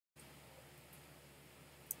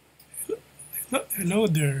Hello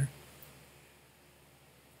there.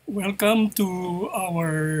 Welcome to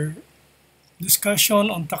our discussion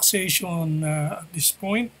on taxation at this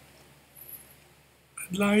point.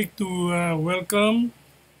 I'd like to welcome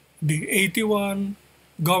the 81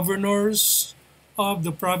 governors of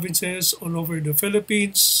the provinces all over the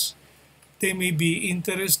Philippines. They may be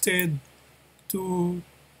interested to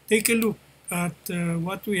take a look at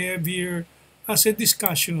what we have here as a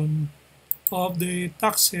discussion of the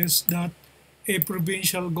taxes that a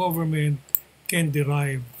provincial government can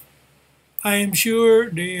derive. I am sure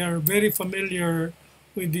they are very familiar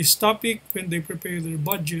with this topic when they prepare their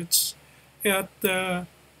budgets. At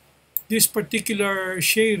this particular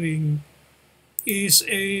sharing is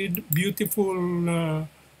a beautiful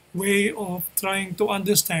way of trying to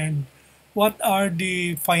understand what are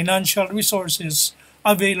the financial resources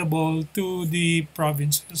available to the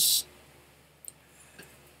provinces.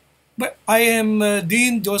 But I am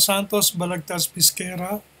Dean Joe-Santos Balagtas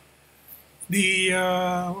Bisquera, the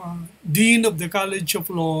Dean of the College of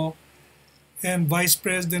Law and Vice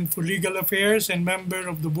President for Legal Affairs and member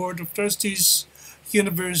of the Board of Trustees,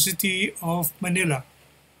 University of Manila.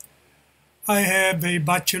 I have a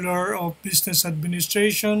Bachelor of Business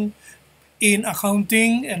Administration in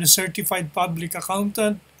Accounting and a Certified Public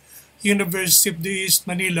Accountant, University of the East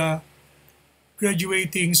Manila,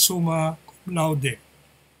 graduating summa cum laude.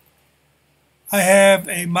 I have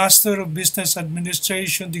a Master of Business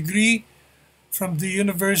Administration degree from the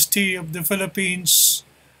University of the Philippines,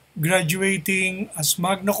 graduating as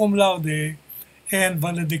magna cum laude and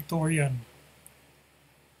valedictorian.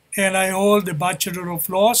 And I hold a Bachelor of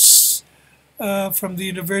Laws from the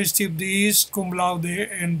University of the East, cum laude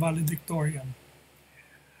and valedictorian.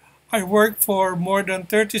 I worked for more than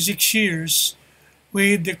 36 years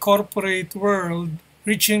with the corporate world,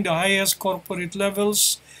 reaching the highest corporate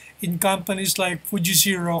levels in companies like Fuji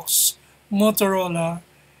Xerox, Motorola,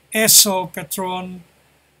 Esso, Petron,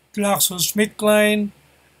 GlaxoSmithKline,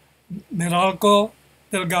 Meralco,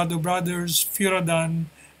 Delgado Brothers, Furadan,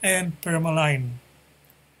 and Permaline.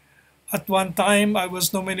 At one time, I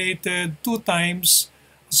was nominated 2 times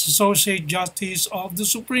as Associate Justice of the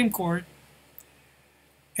Supreme Court,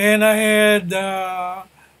 and I had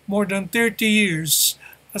more than 30 years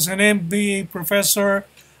as an MBA professor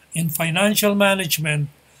in financial management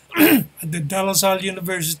at the De La Salle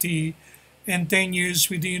University and 10 years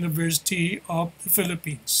with the University of the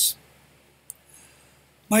Philippines.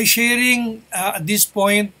 My sharing at this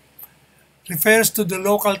point refers to the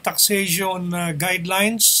local taxation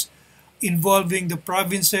guidelines involving the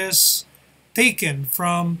provinces taken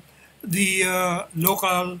from the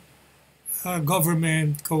local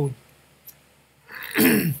government code.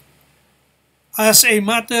 As a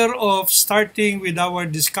matter of starting with our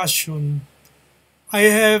discussion, I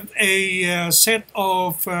have a set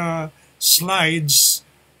of slides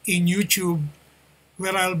in YouTube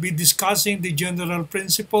where I'll be discussing the general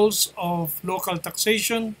principles of local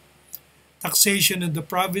taxation, taxation in the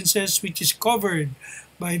provinces, which is covered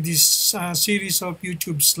by this series of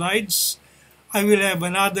YouTube slides. I will have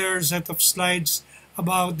another set of slides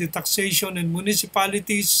about the taxation in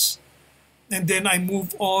municipalities, and then I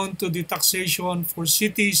move on to the taxation for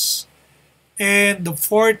cities. And the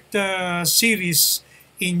fourth series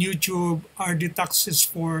in YouTube are the taxes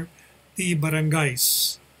for the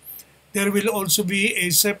barangays. There will also be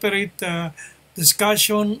a separate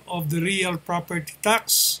discussion of the real property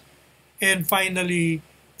tax. And finally,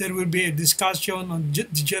 there will be a discussion on the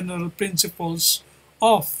general principles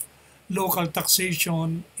of local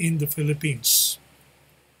taxation in the Philippines.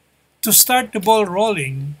 To start the ball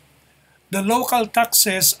rolling, the local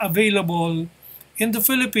taxes available in the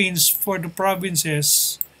Philippines for the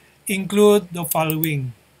provinces include the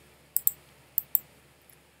following.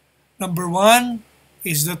 Number one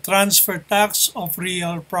is the transfer tax of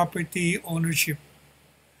real property ownership.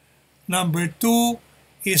 Number two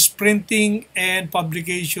is printing and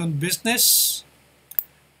publication business.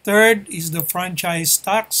 Third is the franchise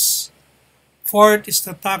tax. Fourth is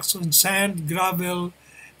the tax on sand, gravel,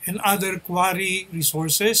 and other quarry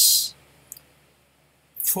resources.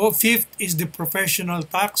 Fifth is the professional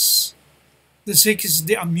tax. The sixth is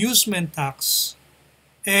the amusement tax.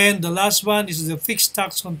 And the last one is the fixed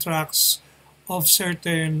tax on trucks of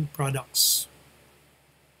certain products.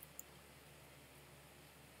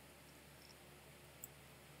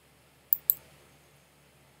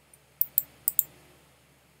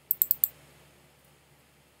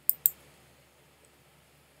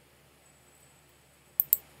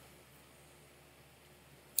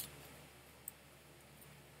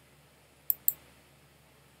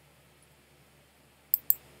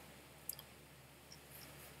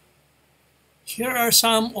 Here are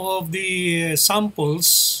some of the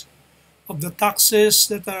samples of the taxes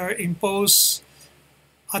that are imposed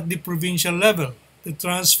at the provincial level. The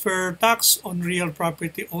transfer tax on real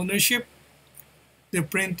property ownership, the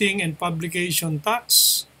printing and publication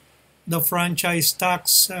tax, the franchise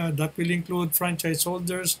tax that will include franchise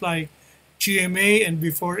holders like GMA and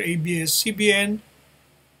before ABS-CBN,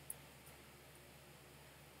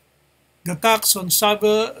 the tax on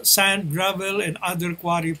sand, gravel, and other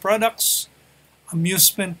quarry products,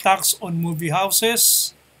 amusement tax on movie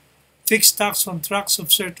houses, fixed tax on trucks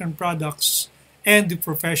of certain products, and the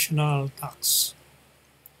professional tax.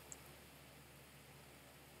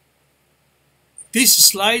 These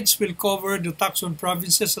slides will cover the tax on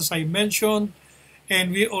provinces as I mentioned,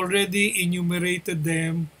 and we already enumerated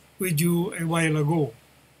them with you a while ago.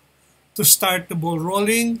 To start the ball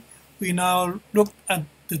rolling, we now look at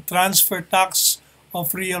the transfer tax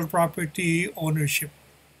of real property ownership.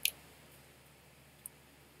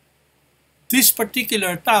 This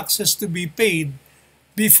particular tax has to be paid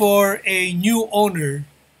before a new owner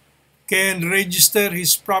can register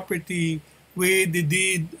his property with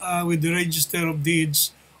the Register of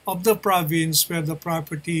Deeds of the province where the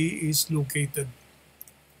property is located.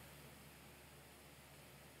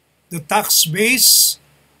 The tax base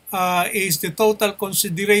is the total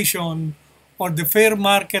consideration or the fair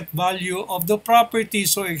market value of the property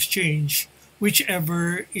so exchange,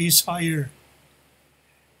 whichever is higher.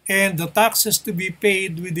 And the tax has to be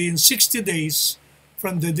paid within 60 days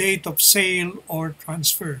from the date of sale or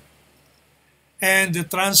transfer. And the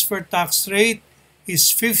transfer tax rate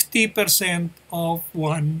is 50% of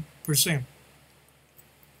 1%.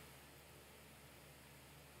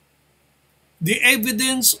 The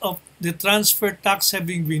evidence of the transfer tax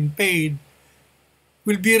having been paid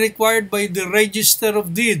will be required by the Register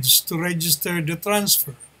of Deeds to register the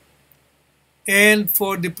transfer, and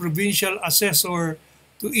for the provincial assessor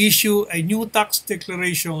to issue a new tax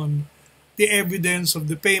declaration. The evidence of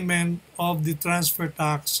the payment of the transfer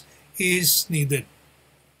tax is needed.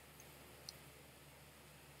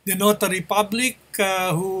 The notary public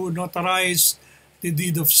who notarized the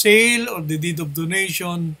deed of sale or the deed of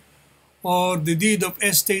donation or the deed of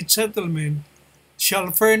estate settlement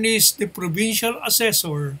shall furnish the provincial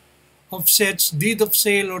assessor of such deed of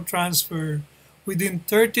sale or transfer within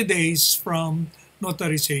 30 days from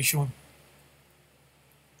notarization.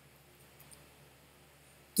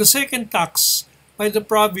 The second tax by the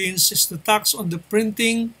province is the tax on the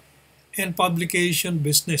printing and publication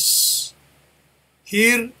business.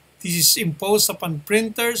 Here, this is imposed upon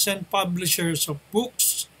printers and publishers of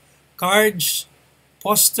books, cards,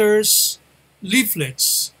 posters,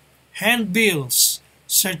 leaflets, handbills,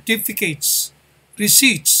 certificates,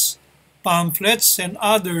 receipts, pamphlets, and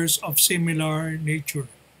others of similar nature.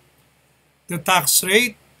 The tax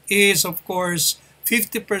rate is, of course,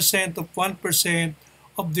 50% of 1%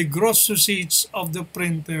 of the gross receipts of the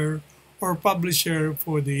printer or publisher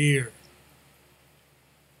for the year.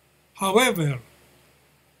 However,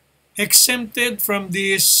 exempted from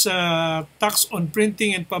this tax on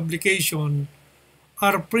printing and publication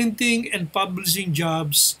are printing and publishing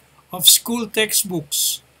jobs of school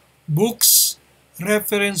textbooks, books,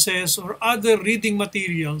 references, or other reading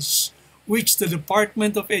materials which the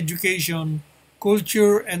Department of Education,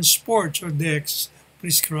 Culture, and Sports, or DEX,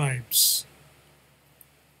 prescribes.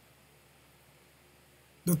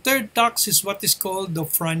 The third tax is what is called the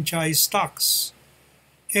franchise tax,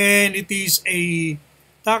 and it is a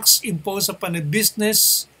tax imposed upon a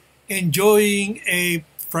business enjoying a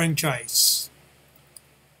franchise.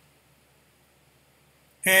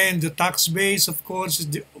 And the tax base, of course, is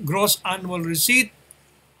the gross annual receipt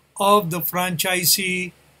of the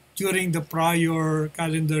franchisee during the prior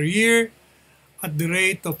calendar year at the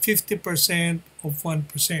rate of 50% of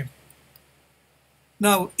 1%.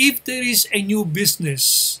 Now, if there is a new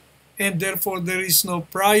business and therefore there is no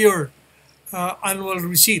prior annual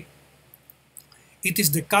receipt, it is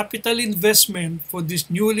the capital investment for this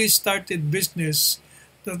newly started business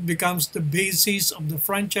that becomes the basis of the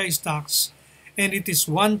franchise tax, and it is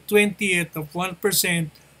 1/20th of 1%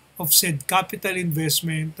 of said capital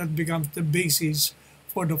investment that becomes the basis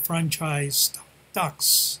for the franchise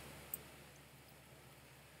tax.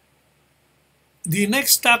 The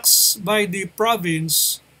next tax by the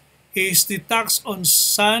province is the tax on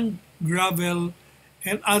sand, gravel,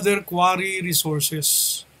 and other quarry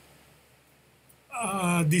resources.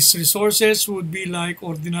 These resources would be like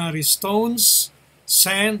ordinary stones,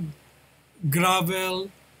 sand, gravel,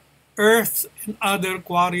 earth, and other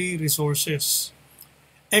quarry resources.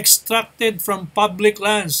 Extracted from public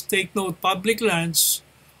lands, take note, public lands,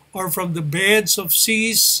 or from the beds of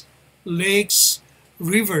seas, lakes,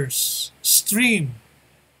 rivers, streams, stream,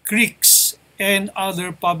 creeks, and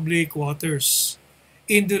other public waters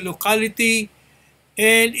in the locality,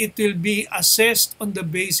 and it will be assessed on the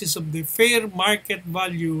basis of the fair market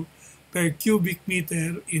value per cubic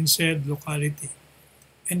meter in said locality.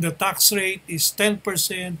 And the tax rate is 10%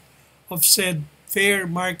 of said fair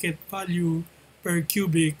market value per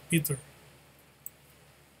cubic meter.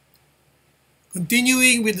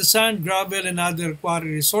 Continuing with the sand, gravel, and other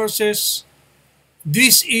quarry resources,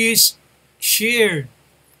 this is shared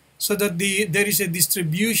so that there is a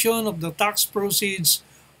distribution of the tax proceeds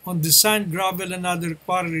on the sand, gravel, and other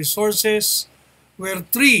quarry resources where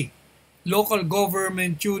three local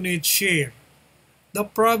government units share. The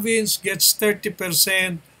province gets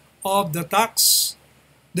 30% of the tax.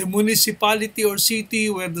 The municipality or city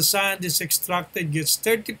where the sand is extracted gets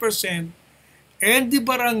 30%, and the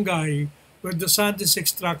barangay where the sand is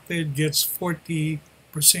extracted gets 40%.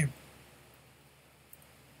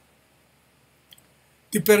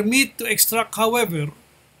 The permit to extract, however,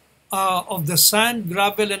 of the sand,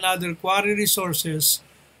 gravel, and other quarry resources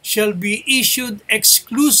shall be issued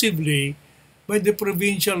exclusively by the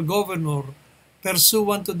provincial governor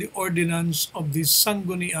pursuant to the ordinance of the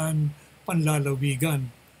Sangguniang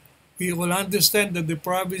Panlalawigan. We all understand that the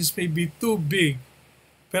province may be too big.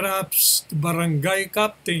 Perhaps the barangay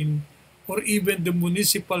captain or even the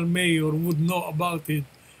municipal mayor would know about it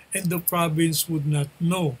and the province would not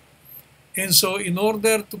know. And so in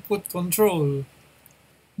order to put control,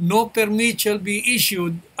 no permit shall be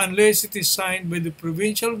issued unless it is signed by the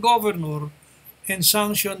provincial governor and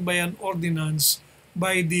sanctioned by an ordinance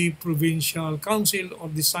by the provincial council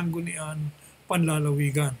of the Sangguniang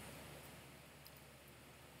Panlalawigan.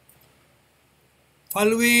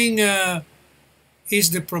 Following is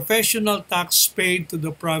the professional tax paid to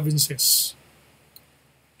the provinces.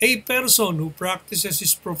 A person who practices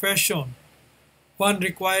his profession, one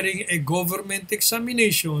requiring a government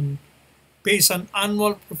examination, pays an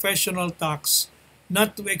annual professional tax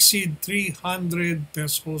not to exceed 300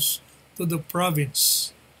 pesos to the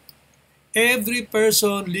province. Every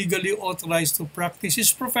person legally authorized to practice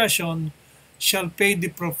his profession shall pay the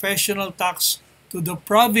professional tax to the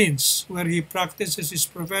province where he practices his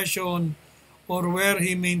profession or where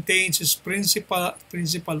he maintains his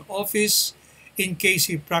principal office in case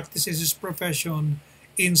he practices his profession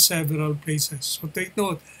in several places. So take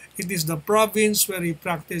note, it is the province where he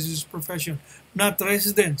practices his profession, not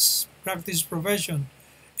residents practice profession.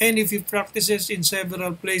 And if he practices in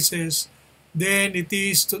several places, then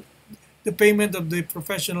the payment of the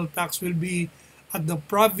professional tax will be at the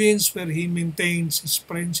province where he maintains his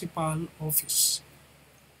principal office.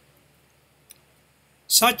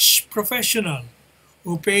 Such professional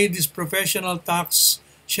who paid this professional tax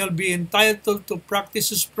shall be entitled to practice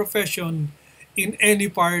his profession in any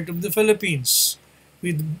part of the Philippines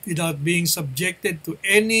without being subjected to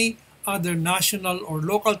any other national or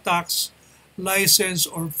local tax, license,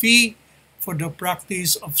 or fee for the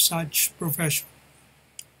practice of such profession.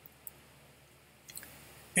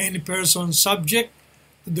 Any person subject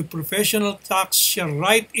to the professional tax shall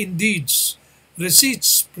write in deeds,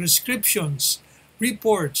 receipts, prescriptions,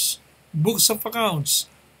 reports, books of accounts,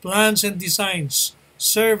 plans and designs,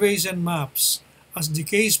 surveys and maps, as the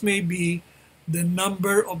case may be, the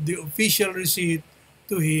number of the official receipt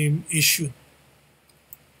to him issued.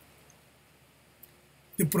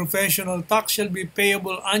 The professional tax shall be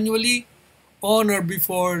payable annually on or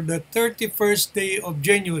before the 31st day of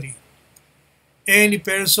January. Any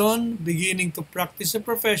person beginning to practice a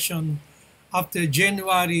profession after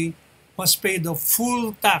January must pay the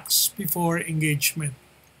full tax before engagement.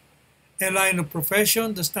 A line of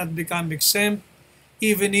profession does not become exempt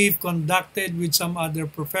even if conducted with some other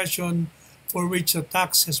profession for which a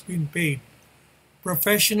tax has been paid.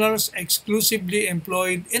 Professionals exclusively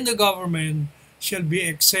employed in the government shall be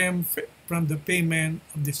exempt from the payment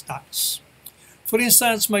of this tax. For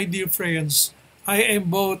instance, my dear friends, I am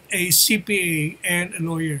both a CPA and a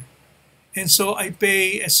lawyer. And so I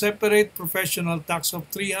pay a separate professional tax of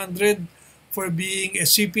 300 for being a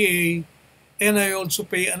CPA, and I also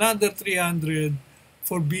pay another 300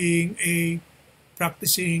 for being a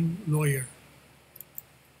practicing lawyer.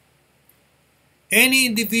 Any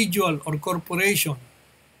individual or corporation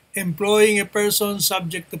employing a person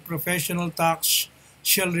subject to professional tax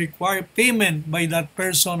shall require payment by that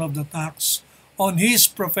person of the tax on his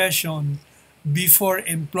profession before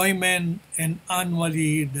employment and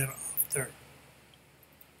annually thereafter.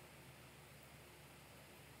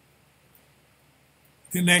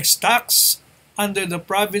 The next tax under the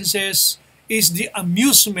provinces is the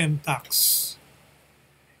amusement tax.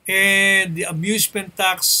 And the amusement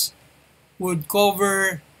tax would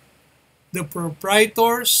cover the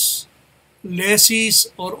proprietors, lessees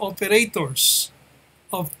or operators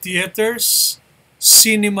of theaters,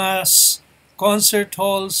 cinemas, concert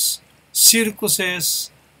halls,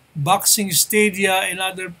 circuses, boxing stadia, and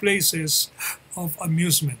other places of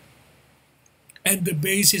amusement. And the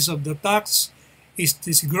basis of the tax is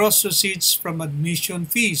this gross receipts from admission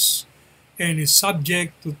fees and is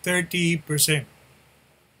subject to 30%.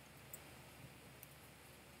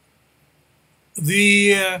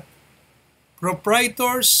 The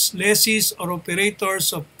proprietors, lessees, or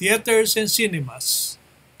operators of theaters and cinemas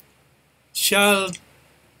shall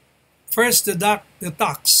first deduct the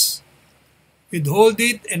tax, withhold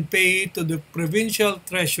it, and pay it to the provincial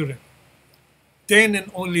treasurer. Then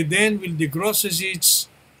and only then will the gross receipts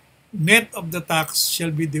net of the tax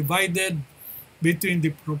shall be divided between the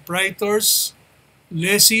proprietors,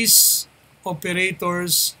 lessees,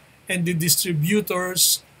 operators, and the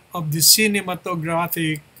distributors of the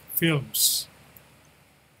cinematographic films.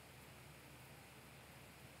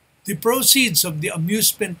 The proceeds of the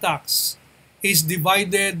amusement tax is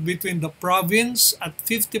divided between the province at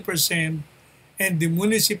 50% and the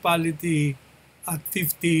municipality at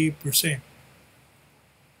 50%.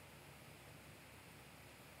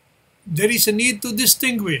 There is a need to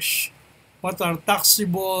distinguish what are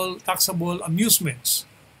taxable amusements,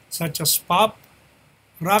 such as pop,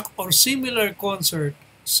 rock, or similar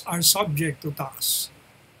concerts are subject to tax.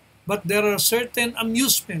 But there are certain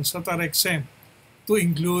amusements that are exempt, to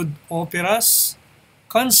include operas,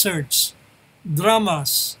 concerts,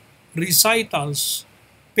 dramas, recitals,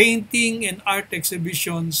 painting and art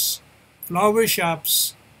exhibitions, flower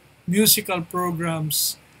shops, musical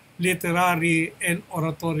programs, literary and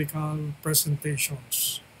oratorical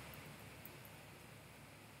presentations.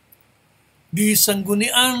 The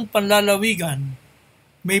Sangguniang Panlalawigan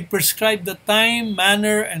may prescribe the time,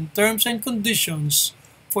 manner, and terms and conditions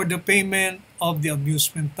for the payment of the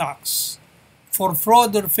amusement tax. For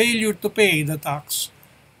fraud or failure to pay the tax,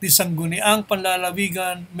 the Sangguniang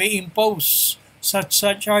Panlalawigan may impose such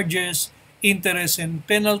charges, interest, and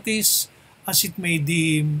penalties as it may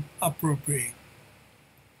deem appropriate.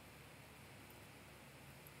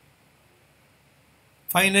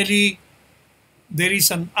 Finally, there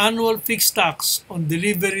is an annual fixed tax on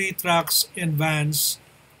delivery trucks and vans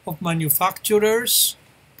of manufacturers,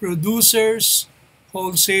 producers,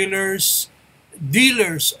 wholesalers,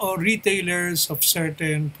 dealers, or retailers of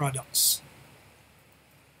certain products.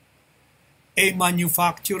 A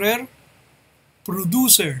manufacturer,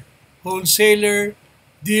 producer, wholesaler,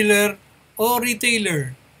 dealer, or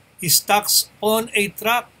retailer is taxed on a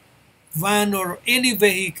truck, van, or any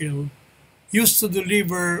vehicle used to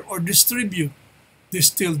deliver or distribute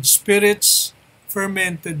distilled spirits,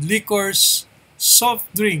 fermented liquors, soft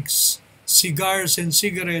drinks, cigars and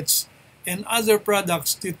cigarettes, and other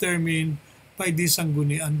products determined by the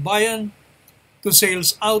Sangguniang Bayan to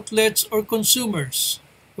sales outlets or consumers,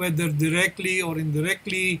 whether directly or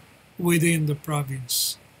indirectly within the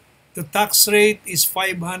province. The tax rate is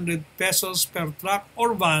 500 pesos per truck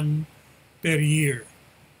or van per year.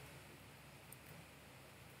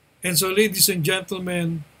 And so, ladies and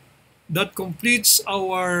gentlemen, that completes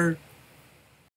our